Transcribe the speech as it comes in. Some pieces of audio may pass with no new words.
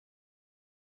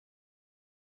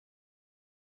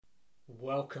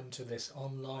Welcome to this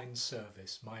online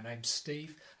service. My name's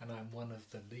Steve and I'm one of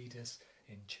the leaders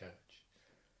in church.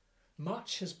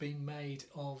 Much has been made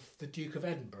of the Duke of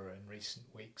Edinburgh in recent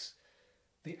weeks,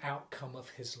 the outcome of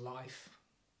his life,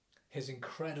 his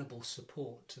incredible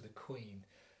support to the Queen.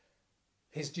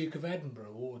 His Duke of Edinburgh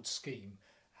award scheme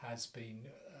has been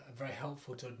very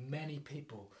helpful to many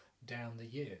people down the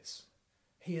years.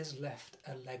 He has left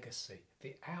a legacy.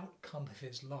 The outcome of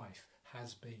his life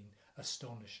has been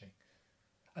astonishing.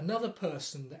 Another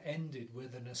person that ended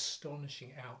with an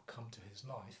astonishing outcome to his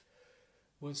life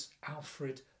was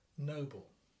Alfred Nobel.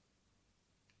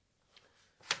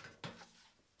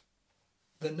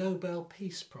 The Nobel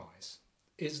Peace Prize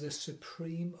is the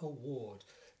supreme award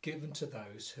given to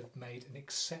those who have made an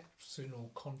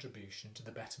exceptional contribution to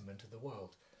the betterment of the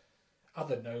world.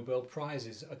 Other Nobel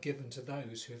Prizes are given to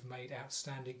those who have made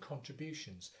outstanding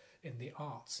contributions in the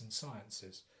arts and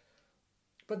sciences.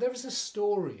 But there is a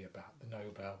story about the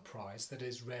Nobel Prize that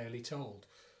is rarely told.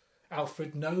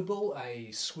 Alfred Nobel,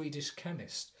 a Swedish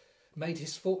chemist, made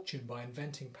his fortune by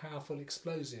inventing powerful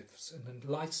explosives and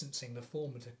licensing the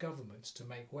former to governments to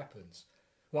make weapons.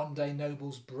 One day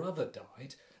Nobel's brother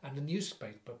died and a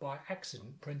newspaper by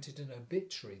accident printed an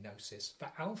obituary notice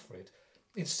for Alfred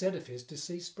instead of his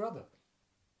deceased brother.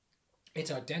 It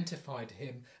identified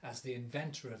him as the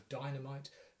inventor of dynamite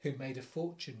who made a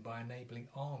fortune by enabling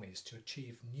armies to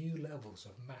achieve new levels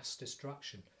of mass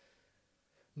destruction.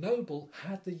 Nobel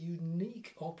had the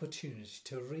unique opportunity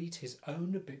to read his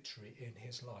own obituary in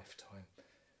his lifetime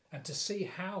and to see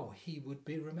how he would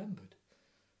be remembered.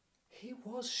 He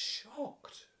was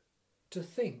shocked to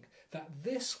think that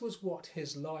this was what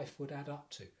his life would add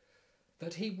up to,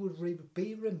 that he would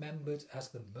be remembered as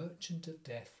the merchant of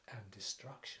death and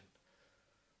destruction.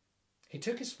 He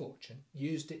took his fortune,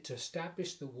 used it to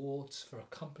establish the awards for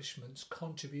accomplishments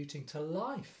contributing to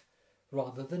life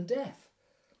rather than death.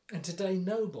 And today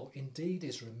Nobel indeed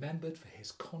is remembered for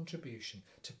his contribution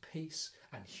to peace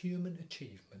and human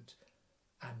achievement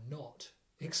and not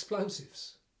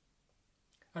explosives.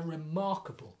 A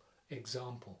remarkable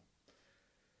example.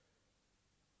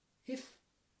 If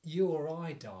you or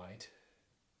I died,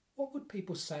 what would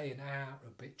people say in our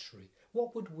obituary?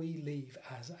 What would we leave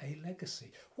as a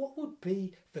legacy? What would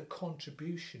be the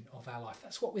contribution of our life?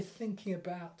 That's what we're thinking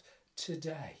about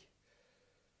today.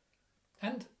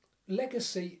 And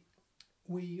legacy,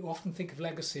 we often think of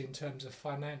legacy in terms of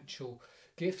financial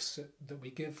gifts that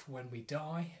we give when we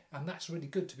die, and that's really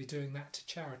good to be doing that to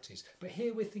charities. But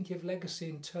here we're thinking of legacy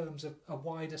in terms of a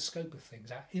wider scope of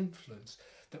things, our influence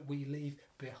that we leave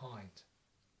behind.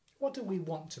 What do we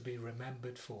want to be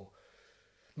remembered for?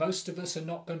 Most of us are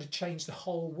not going to change the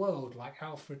whole world like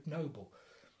Alfred Nobel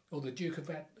or the Duke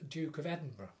of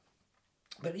Edinburgh.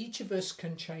 But each of us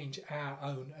can change our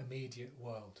own immediate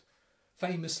world.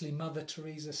 Famously, Mother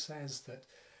Teresa said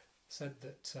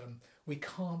that we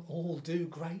can't all do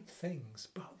great things,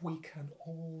 but we can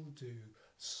all do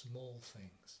small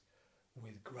things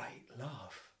with great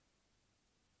love.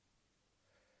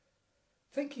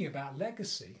 Thinking about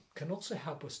legacy can also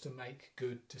help us to make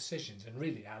good decisions, and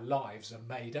really our lives are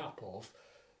made up of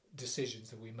decisions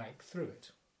that we make through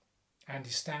it. Andy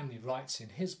Stanley writes in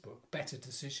his book, Better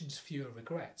Decisions, Fewer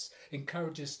Regrets,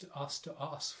 encourages us to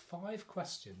ask 5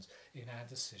 questions in our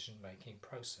decision-making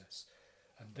process,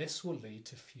 and this will lead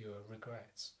to fewer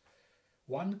regrets.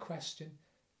 One question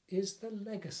is the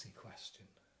legacy question.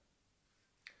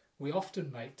 We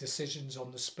often make decisions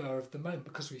on the spur of the moment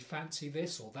because we fancy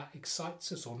this or that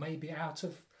excites us, or maybe out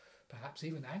of perhaps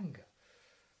even anger.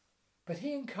 But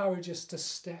he encourages us to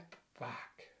step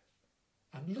back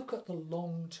and look at the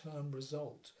long-term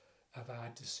result of our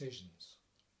decisions.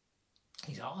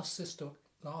 He asks us to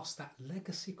ask that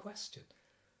legacy question.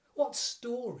 What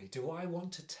story do I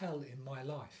want to tell in my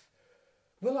life?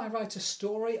 Will I write a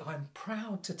story I'm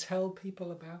proud to tell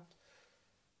people about?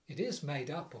 It is made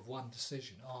up of one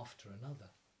decision after another.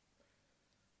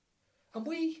 And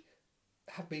we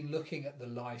have been looking at the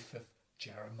life of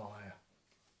Jeremiah.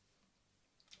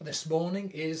 This morning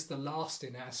is the last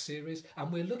in our series,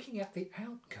 and we're looking at the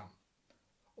outcome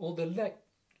or the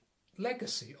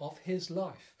legacy of his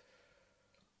life.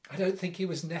 I don't think he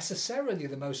was necessarily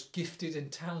the most gifted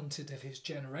and talented of his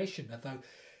generation, although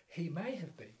he may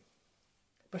have been.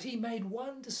 But he made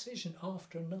one decision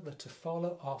after another to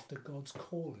follow after God's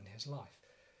call in his life.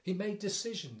 He made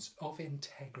decisions of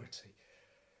integrity,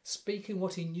 speaking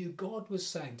what he knew God was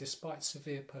saying despite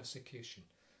severe persecution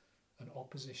and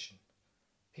opposition.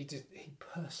 He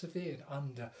persevered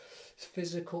under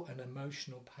physical and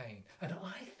emotional pain. And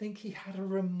I think he had a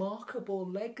remarkable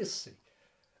legacy,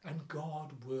 and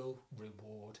God will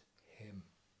reward him.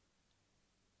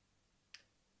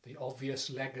 The obvious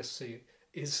legacy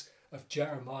of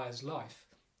Jeremiah's life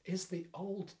is the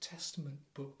Old Testament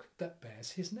book that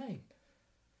bears his name.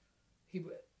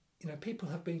 People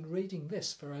have been reading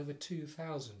this for over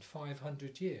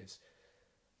 2,500 years.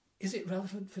 Is it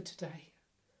relevant for today?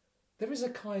 There is a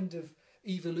kind of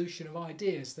evolution of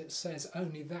ideas that says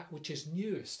only that which is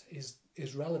newest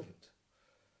is relevant.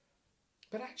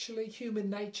 But actually, human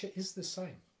nature is the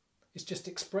same. It's just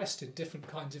expressed in different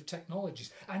kinds of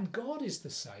technologies. And God is the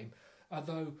same,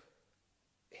 although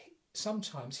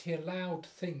sometimes he allowed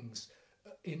things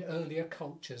in earlier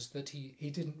cultures that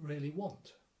he didn't really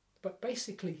want. But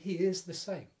basically, he is the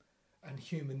same, and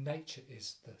human nature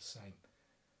is the same.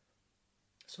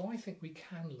 So I think we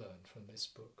can learn from this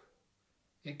book.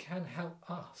 It can help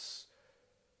us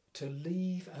to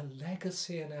leave a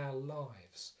legacy in our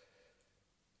lives.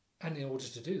 And in order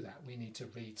to do that, we need to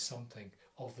read something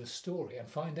of the story and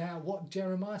find out what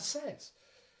Jeremiah says.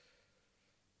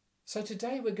 So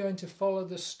today we're going to follow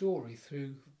the story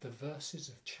through the verses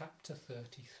of chapter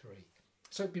 33.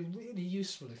 So it'd be really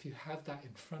useful if you have that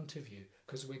in front of you,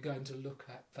 because we're going to look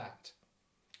at that.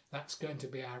 That's going to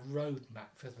be our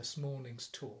roadmap for this morning's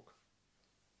talk.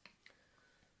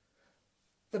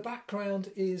 The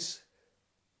background is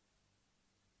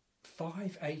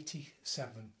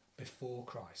 587 before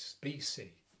Christ, BC.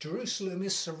 Jerusalem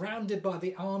is surrounded by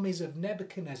the armies of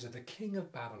Nebuchadnezzar, the king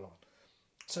of Babylon.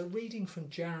 So reading from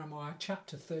Jeremiah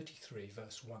chapter 33,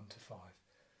 verse 1 to 5.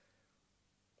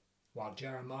 While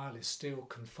Jeremiah is still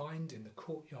confined in the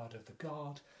courtyard of the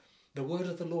guard, the word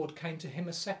of the Lord came to him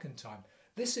a second time.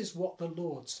 This is what the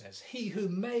Lord says, He who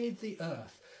made the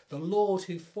earth, the Lord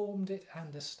who formed it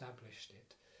and established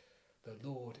it. The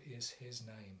Lord is his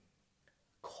name.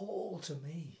 Call to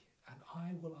me, and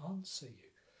I will answer you,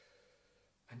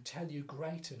 and tell you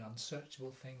great and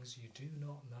unsearchable things you do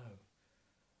not know.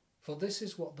 For this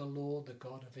is what the Lord, the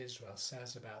God of Israel,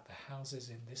 says about the houses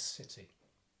in this city,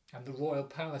 and the royal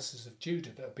palaces of Judah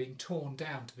that are being torn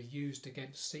down to be used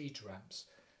against siege ramps,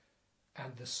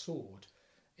 and the sword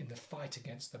in the fight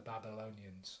against the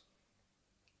Babylonians.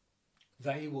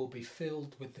 They will be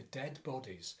filled with the dead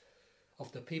bodies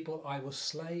of the people I will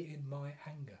slay in my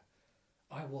anger.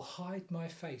 I will hide my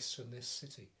face from this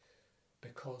city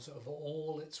because of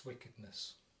all its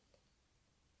wickedness.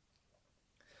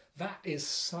 That is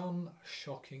some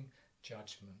shocking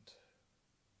judgment.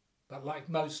 But like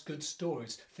most good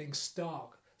stories, things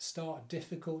start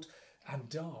difficult and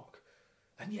dark,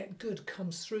 and yet good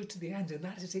comes through to the end, and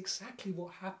that is exactly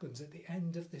what happens at the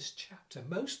end of this chapter,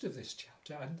 most of this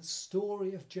chapter, and the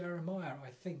story of Jeremiah, I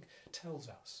think, tells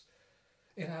us.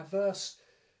 In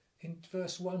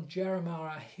verse 1, Jeremiah,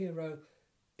 our hero,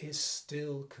 is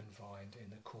still confined in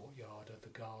the courtyard of the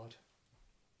guard.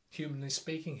 Humanly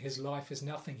speaking, his life is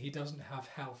nothing. He doesn't have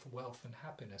health, wealth and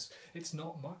happiness. It's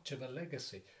not much of a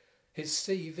legacy. His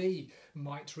CV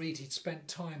might read he'd spent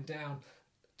time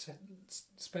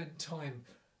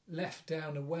left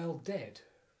down a well dead,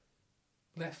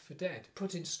 left for dead,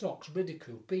 put in stocks,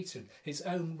 ridiculed, beaten. His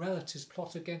own relatives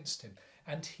plot against him,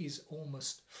 and he's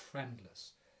almost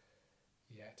friendless.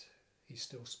 Yet he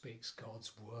still speaks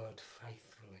God's word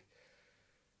faithfully.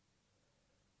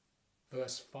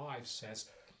 Verse 5 says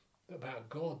about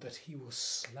God that he will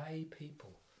slay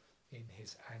people in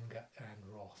his anger and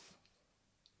wrath.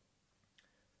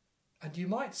 And you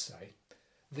might say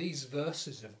these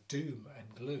verses of doom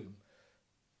and gloom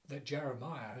that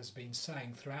Jeremiah has been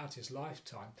saying throughout his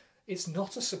lifetime, it's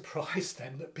not a surprise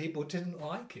then that people didn't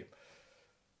like him.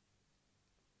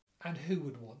 And who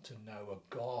would want to know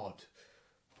a God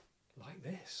like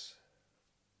this?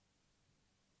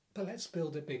 But let's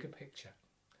build a bigger picture.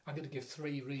 I'm going to give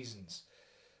 3 reasons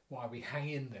why we hang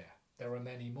in there. There are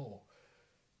many more.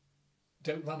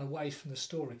 Don't run away from the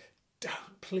story.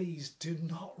 Please do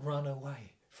not run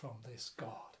away from this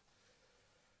God.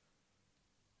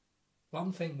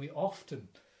 One thing we often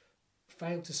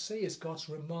fail to see is God's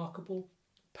remarkable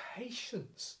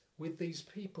patience with these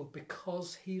people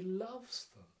because he loves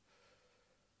them.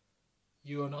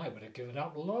 You and I would have given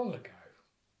up long ago.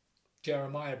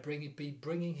 Jeremiah be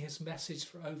bringing his message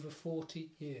for over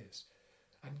 40 years.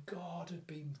 And God had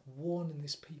been warning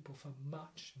this people for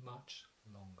much, much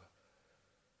longer.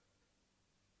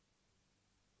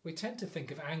 We tend to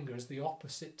think of anger as the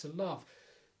opposite to love,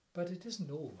 but it isn't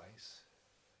always.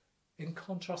 In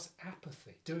contrast,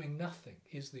 apathy, doing nothing,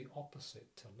 is the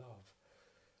opposite to love.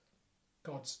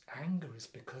 God's anger is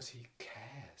because he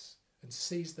cares and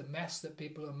sees the mess that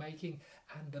people are making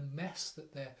and the mess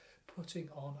that they're putting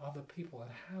on other people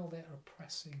and how they're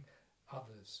oppressing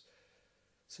others.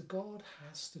 So God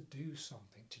has to do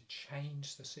something to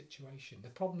change the situation. The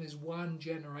problem is one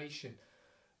generation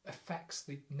affects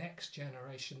the next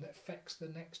generation, that affects the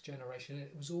next generation.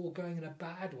 It was all going in a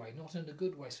bad way, not in a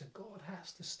good way. So God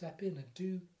has to step in and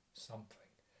do something.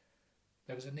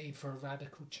 There was a need for a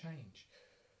radical change.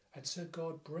 And so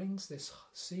God brings this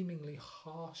seemingly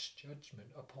harsh judgment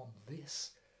upon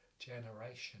this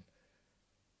generation.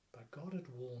 But God had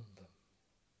warned them.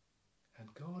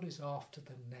 And God is after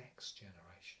the next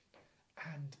generation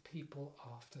and people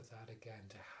after that again,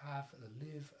 to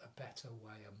live a better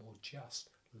way, a more just,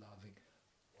 loving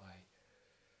way.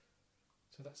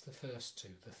 So that's the first two.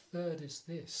 The third is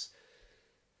this,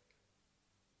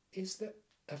 is that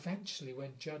eventually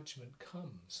when judgment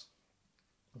comes,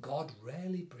 God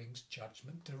rarely brings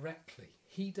judgment directly.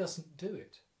 He doesn't do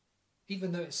it.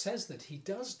 Even though it says that he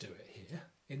does do it here,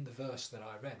 in the verse that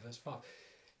I read, verse 5,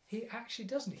 he actually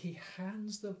doesn't. He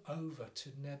hands them over to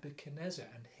Nebuchadnezzar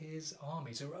and his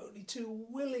armies, who are only too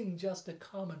willing just to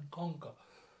come and conquer.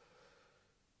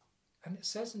 And it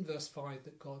says in verse 5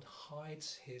 that God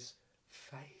hides his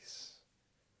face.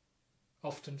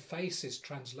 Often face is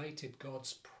translated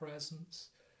God's presence.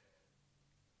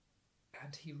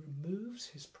 And he removes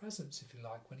his presence, if you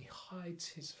like. When he hides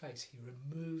his face, he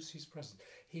removes his presence.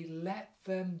 He let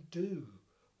them do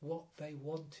what they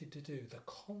wanted to do. The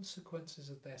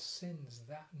consequences of their sins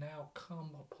that now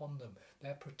come upon them.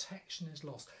 Their protection is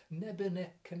lost.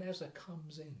 Nebuchadnezzar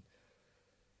comes in.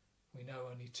 We know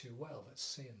only too well that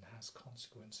sin has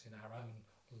consequence in our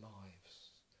own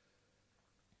lives.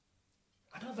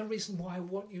 Another reason why I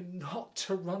want you not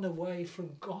to run away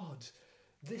from God,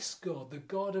 this God, the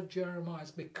God of Jeremiah,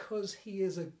 is because he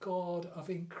is a God of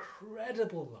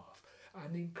incredible love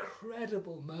and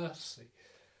incredible mercy.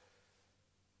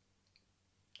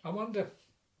 I wonder,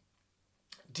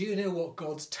 do you know what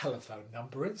God's telephone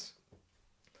number is?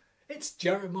 It's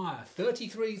Jeremiah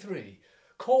 33:3.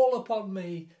 Call upon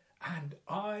me and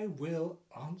I will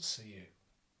answer you.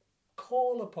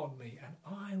 Call upon me and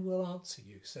I will answer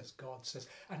you, God says.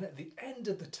 And at the end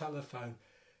of the telephone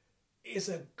is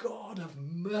a God of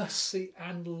mercy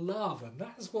and love. And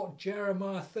that's what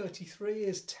Jeremiah 33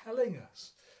 is telling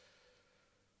us.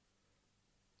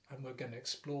 And we're going to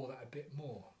explore that a bit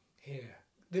more here.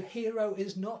 The hero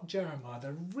is not Jeremiah.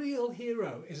 The real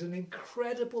hero is an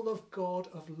incredible God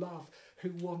of love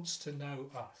who wants to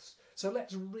know us. So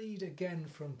let's read again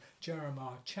from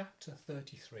Jeremiah chapter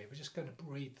 33. We're just going to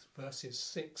read verses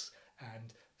 6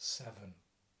 and 7.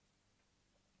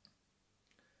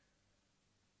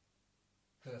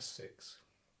 Verse 6.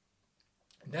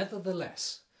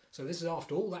 Nevertheless, so this is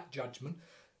after all that judgment,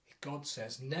 God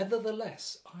says,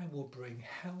 nevertheless, I will bring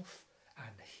health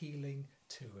and healing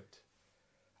to it.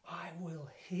 I will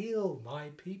heal my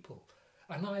people,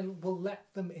 and I will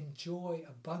let them enjoy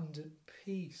abundant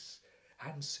peace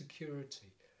and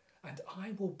security. And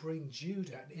I will bring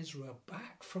Judah and Israel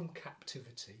back from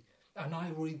captivity, and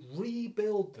I will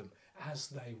rebuild them as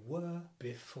they were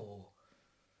before.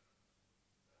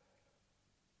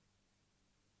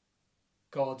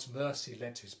 God's mercy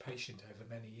led to his patience over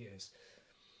many years.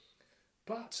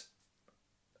 But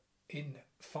in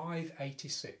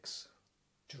 586,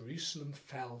 Jerusalem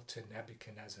fell to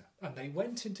Nebuchadnezzar and they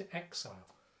went into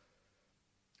exile.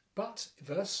 But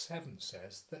verse 7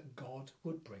 says that God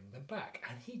would bring them back,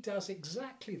 and he does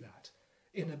exactly that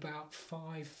in about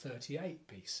 538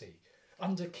 BC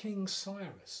under King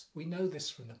Cyrus. We know this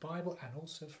from the Bible and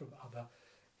also from other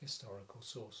historical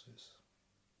sources.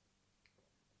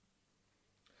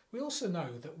 We also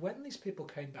know that when these people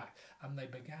came back and they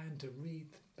began to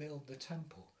rebuild the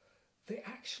temple, they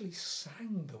actually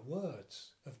sang the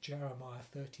words of Jeremiah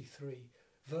 33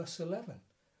 verse 11.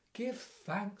 Give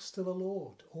thanks to the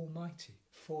Lord Almighty,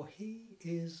 for he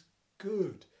is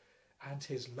good and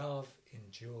his love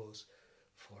endures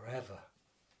forever.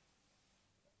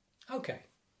 Okay,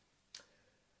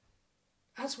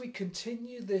 as we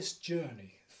continue this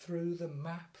journey through the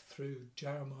map through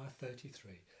Jeremiah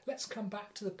 33, let's come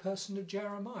back to the person of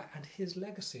Jeremiah and his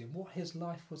legacy and what his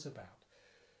life was about.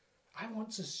 I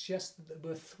want to suggest that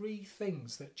there were three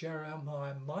things that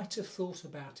Jeremiah might have thought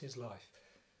about his life.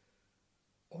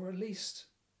 Or at least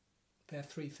they're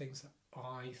three things that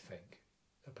I think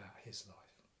about his life.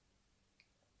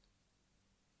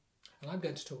 And I'm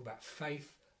going to talk about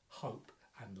faith, hope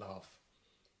and love.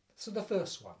 So the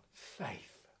first one,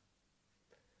 faith.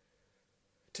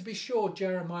 To be sure,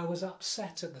 Jeremiah was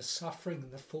upset at the suffering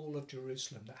and the fall of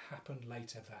Jerusalem that happened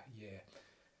later that year.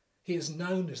 He is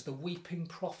known as the weeping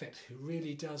prophet who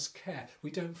really does care.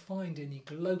 We don't find any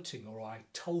gloating or I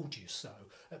told you so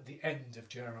at the end of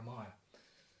Jeremiah.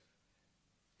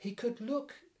 He could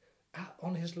look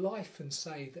on his life and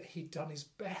say that he'd done his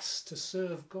best to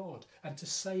serve God and to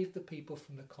save the people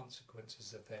from the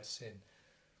consequences of their sin.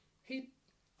 He'd,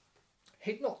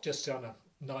 he'd not just done a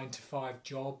 9 to 5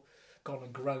 job, gone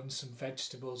and grown some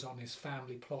vegetables on his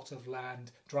family plot of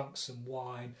land, drunk some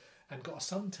wine and got a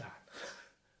suntan.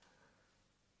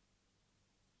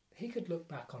 He could look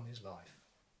back on his life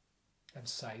and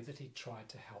say that he'd tried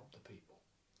to help the people.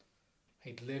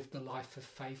 He'd lived the life of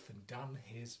faith and done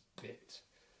his bit.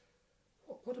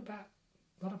 What about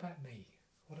me?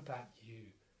 What about you?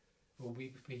 Will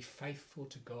we be faithful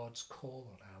to God's call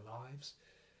on our lives?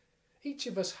 Each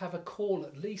of us have a call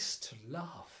at least to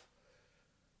love,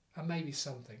 and maybe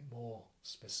something more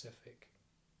specific.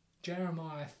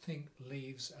 Jeremiah, I think,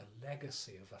 leaves a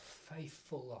legacy of a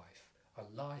faithful life,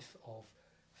 a life of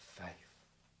faith.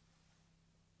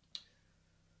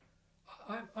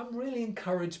 I'm really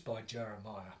encouraged by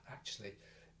Jeremiah, actually,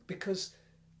 because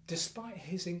despite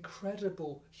his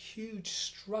incredible, huge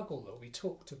struggle that we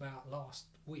talked about last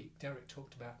week, Derek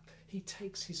talked about, he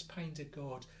takes his pain to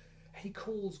God. He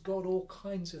calls God all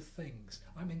kinds of things.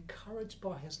 I'm encouraged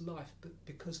by his life, but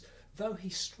because though he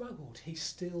struggled, he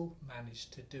still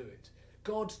managed to do it.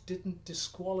 God didn't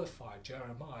disqualify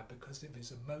Jeremiah because of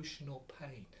his emotional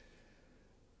pain.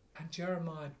 And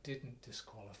Jeremiah didn't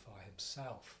disqualify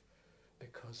himself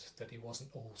because that he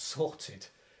wasn't all sorted.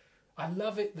 I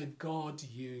love it that God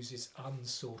uses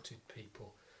unsorted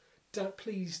people.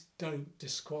 Please don't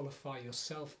disqualify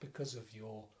yourself because of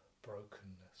your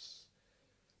brokenness.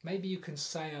 Maybe you can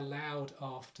say aloud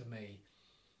after me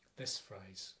this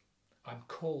phrase: I'm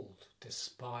called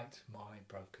despite my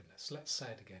brokenness. Let's say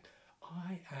it again.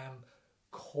 I am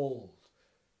called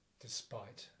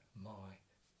despite my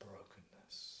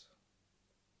brokenness.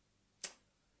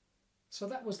 So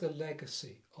that was the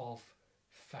legacy of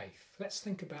faith. Let's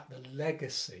think about the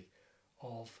legacy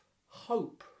of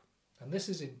hope. And this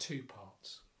is in 2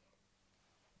 parts.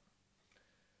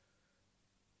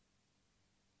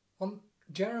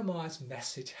 Jeremiah's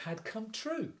message had come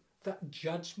true, that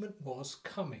judgment was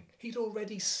coming. He'd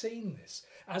already seen this,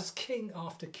 as king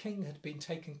after king had been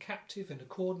taken captive in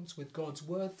accordance with God's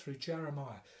word through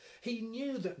Jeremiah. He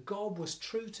knew that God was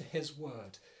true to his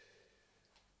word.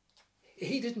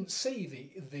 He didn't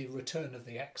see the return of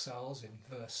the exiles in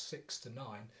verse 6 to 9,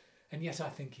 and yet I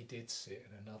think he did see it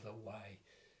in another way.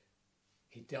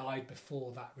 He died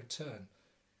before that return,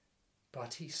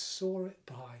 but he saw it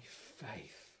by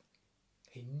faith.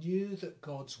 He knew that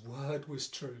God's word was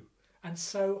true, and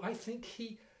so I think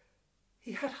he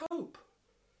had hope.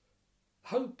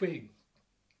 Hope being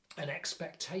an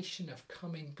expectation of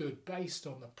coming good based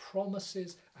on the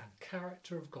promises and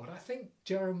character of God. I think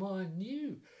Jeremiah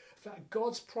knew that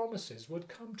God's promises would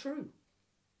come true.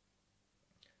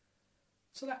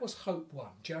 So that was hope 1.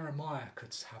 Jeremiah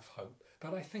could have hope,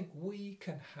 but I think we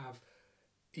can have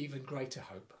even greater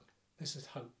hope. This is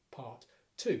hope part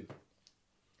 2.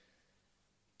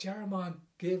 Jeremiah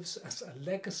gives us a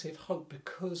legacy of hope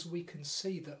because we can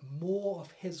see that more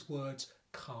of his words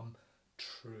come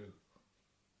true.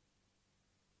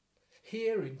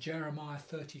 Here in Jeremiah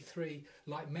 33,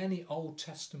 like many Old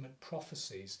Testament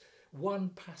prophecies, one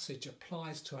passage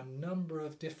applies to a number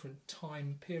of different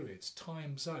time periods,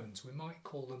 time zones. We might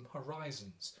call them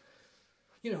horizons.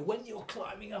 You know, when you're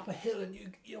climbing up a hill and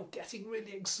you're getting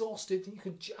really exhausted and you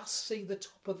can just see the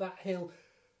top of that hill,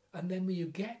 and then when you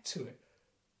get to it,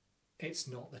 it's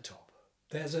not the top.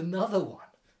 There's another one.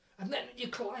 And then you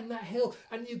climb that hill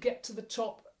and you get to the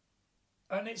top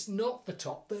and it's not the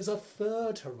top. There's a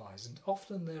third horizon.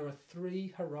 Often there are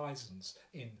 3 horizons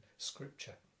in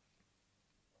Scripture.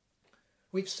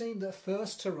 We've seen the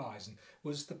first horizon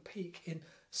was the peak in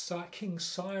King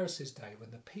Cyrus's day when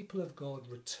the people of God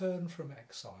return from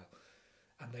exile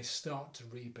and they start to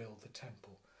rebuild the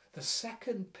temple. The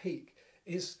second peak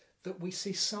is that we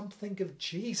see something of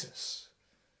Jesus.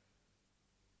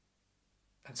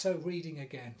 And so reading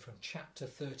again from chapter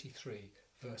 33,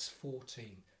 verse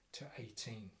 14 to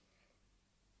 18.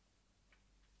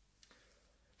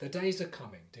 The days are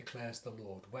coming, declares the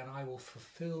Lord, when I will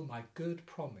fulfill my good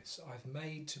promise I've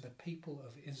made to the people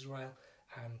of Israel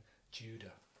and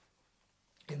Judah.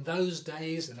 In those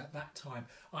days and at that time,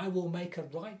 I will make a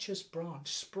righteous branch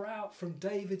sprout from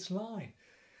David's line,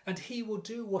 and he will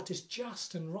do what is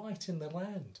just and right in the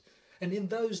land. And in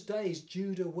those days,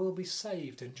 Judah will be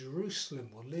saved and Jerusalem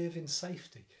will live in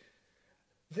safety.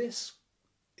 This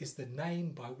is the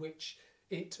name by which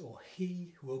it or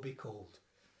he will be called,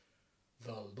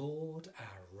 the Lord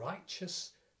our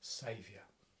righteous Saviour.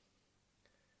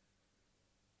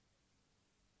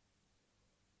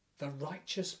 The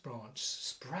righteous branch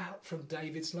sprout from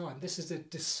David's line. This is a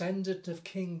descendant of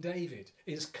King David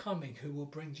is coming who will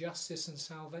bring justice and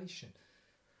salvation.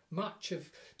 Much of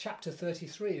chapter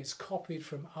 33 is copied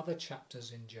from other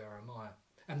chapters in Jeremiah.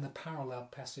 And the parallel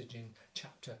passage in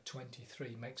chapter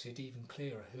 23 makes it even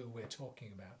clearer who we're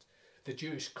talking about. The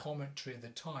Jewish commentary of the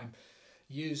time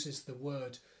uses the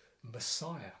word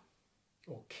Messiah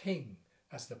or King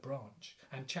as the branch.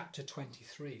 And chapter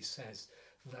 23 says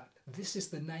that this is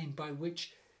the name by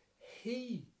which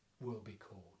he will be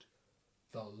called,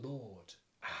 the Lord,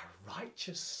 our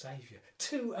righteous Saviour.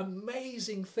 Two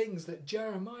amazing things that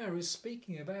Jeremiah is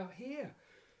speaking about here.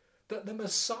 That the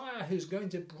Messiah who's going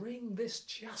to bring this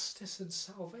justice and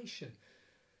salvation,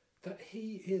 that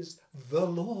he is the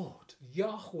Lord,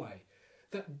 Yahweh,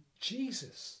 that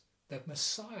Jesus, the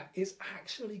Messiah, is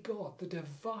actually God, the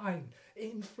divine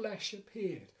in flesh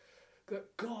appeared,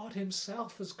 that God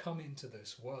himself has come into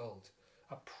this world.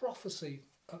 A prophecy,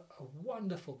 a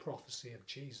wonderful prophecy of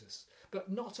Jesus.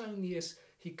 But not only is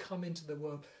he come into the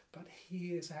world, but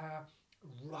he is our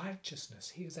righteousness.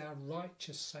 He is our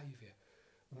righteous Saviour.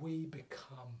 We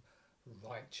become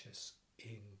righteous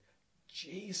in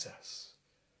Jesus.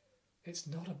 It's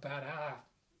not about our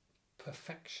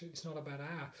perfection. It's not about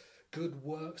our good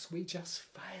works. We just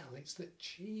fail. It's that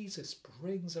Jesus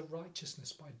brings a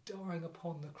righteousness by dying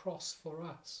upon the cross for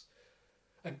us.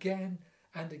 Again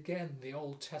and again, the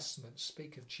Old Testament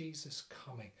speak of Jesus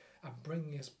coming and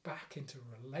bringing us back into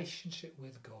relationship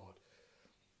with God.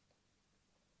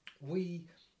 We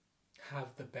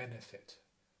have the benefit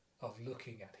of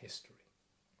looking at history.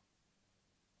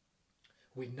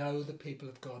 We know the people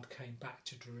of God came back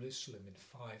to Jerusalem in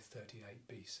 538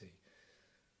 BC.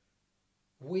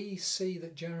 We see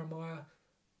that Jeremiah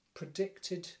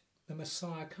predicted the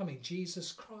Messiah coming,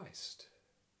 Jesus Christ.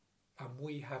 And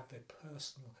we have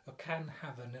can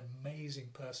have an amazing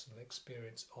personal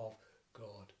experience of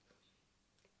God.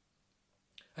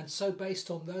 And so based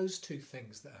on those two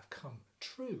things that have come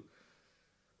true,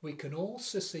 we can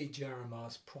also see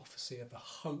Jeremiah's prophecy of the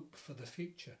hope for the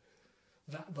future,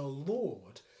 that the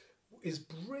Lord is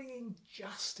bringing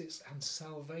justice and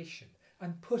salvation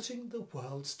and putting the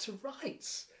worlds to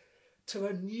rights, to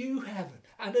a new heaven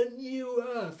and a new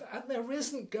earth, and there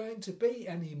isn't going to be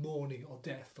any mourning or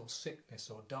death or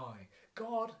sickness or dying.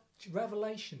 God,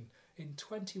 Revelation in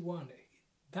 21,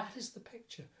 that is the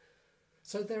picture.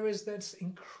 So there is this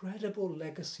incredible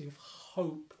legacy of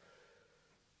hope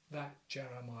that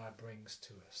Jeremiah brings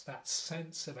to us, that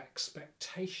sense of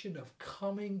expectation of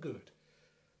coming good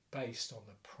based on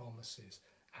the promises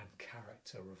and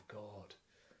character of God.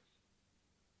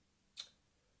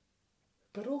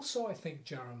 But also I think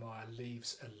Jeremiah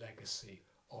leaves a legacy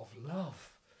of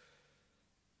love.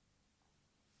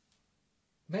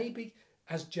 Maybe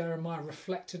as Jeremiah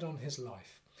reflected on his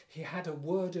life, he had a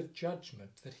word of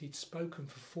judgment that he'd spoken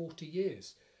for 40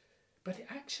 years. But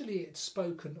actually it's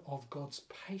spoken of God's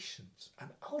patience and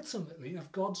ultimately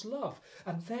of God's love.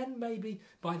 And then maybe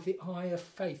by the eye of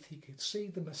faith he could see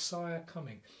the Messiah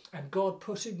coming and God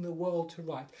putting the world to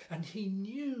right. And he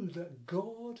knew that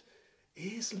God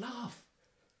is love.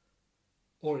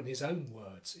 Or in his own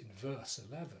words in verse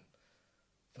 11,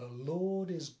 the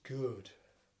Lord is good.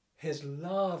 His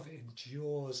love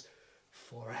endures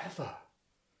forever.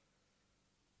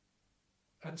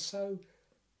 And so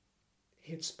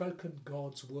he had spoken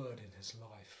God's word in his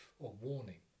life, or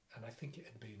warning, and I think it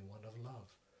had been one of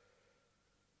love.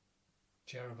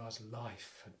 Jeremiah's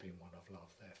life had been one of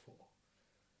love, therefore.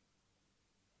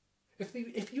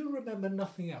 If you remember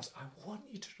nothing else, I want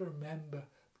you to remember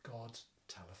God's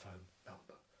telephone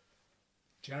number.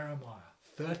 Jeremiah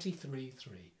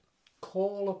 33:3.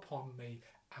 Call upon me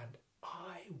and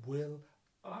I will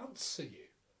answer you.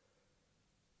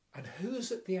 And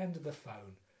who's at the end of the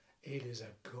phone? It is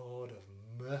a God of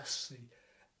mercy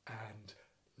and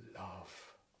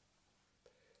love.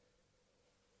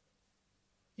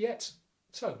 Yet,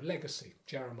 so legacy,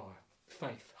 Jeremiah,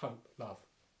 faith, hope, love.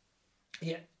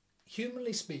 Yet,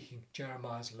 humanly speaking,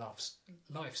 Jeremiah's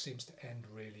life seems to end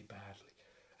really badly.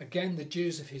 Again, the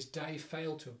Jews of his day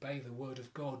failed to obey the word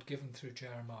of God given through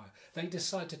Jeremiah. They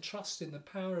decide to trust in the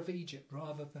power of Egypt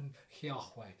rather than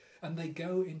Yahweh, and they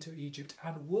go into Egypt,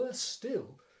 and worse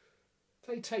still,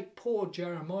 they take poor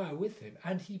Jeremiah with him,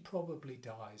 and he probably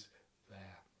dies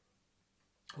there.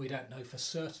 We don't know for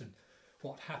certain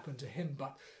what happened to him,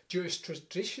 but Jewish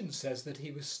tradition says that he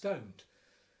was stoned.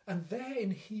 And there in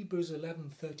Hebrews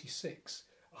 11:36,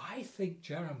 I think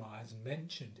Jeremiah is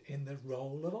mentioned in the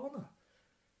roll of honour.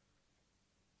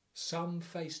 Some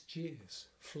faced jeers,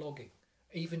 flogging,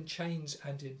 even chains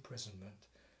and imprisonment.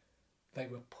 They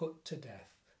were put to death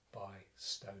by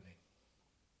stoning.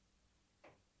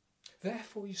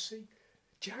 Therefore, you see,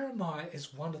 Jeremiah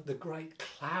is one of the great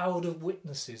cloud of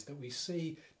witnesses that we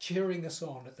see cheering us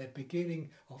on at the beginning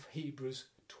of Hebrews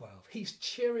 12. He's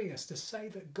cheering us to say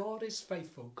that God is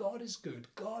faithful, God is good,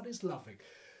 God is loving.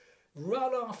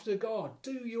 Run after God,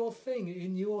 do your thing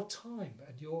in your time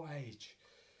and your age.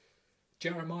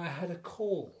 Jeremiah had a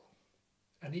call,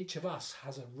 and each of us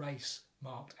has a race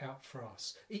marked out for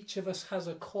us. Each of us has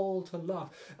a call to love,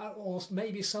 or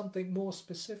maybe something more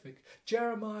specific.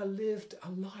 Jeremiah lived a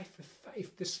life of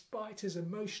faith. Despite his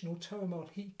emotional turmoil,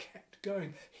 he kept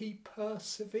going. He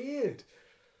persevered.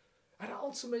 And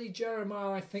ultimately,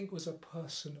 Jeremiah, I think, was a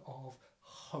person of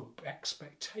hope,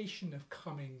 expectation of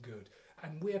coming good.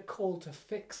 And we're called to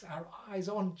fix our eyes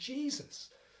on Jesus,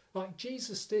 like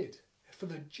Jesus did, for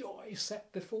the joy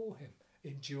set before him,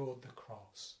 endured the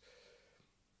cross.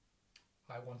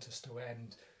 I want us to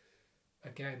end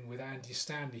again with Andy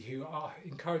Stanley, who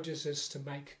encourages us to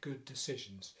make good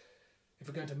decisions. If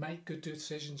we're going to make good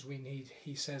decisions, we need,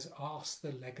 he says, ask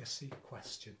the legacy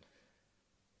question.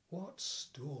 What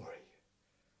story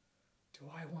do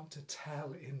I want to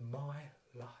tell in my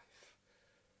life?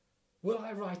 Will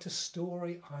I write a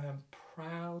story I am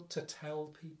proud to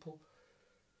tell people?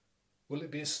 Will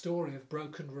it be a story of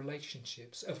broken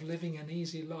relationships, of living an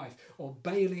easy life, or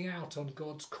bailing out on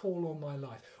God's call on my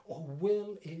life? Or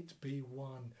will it be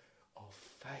one of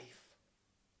faith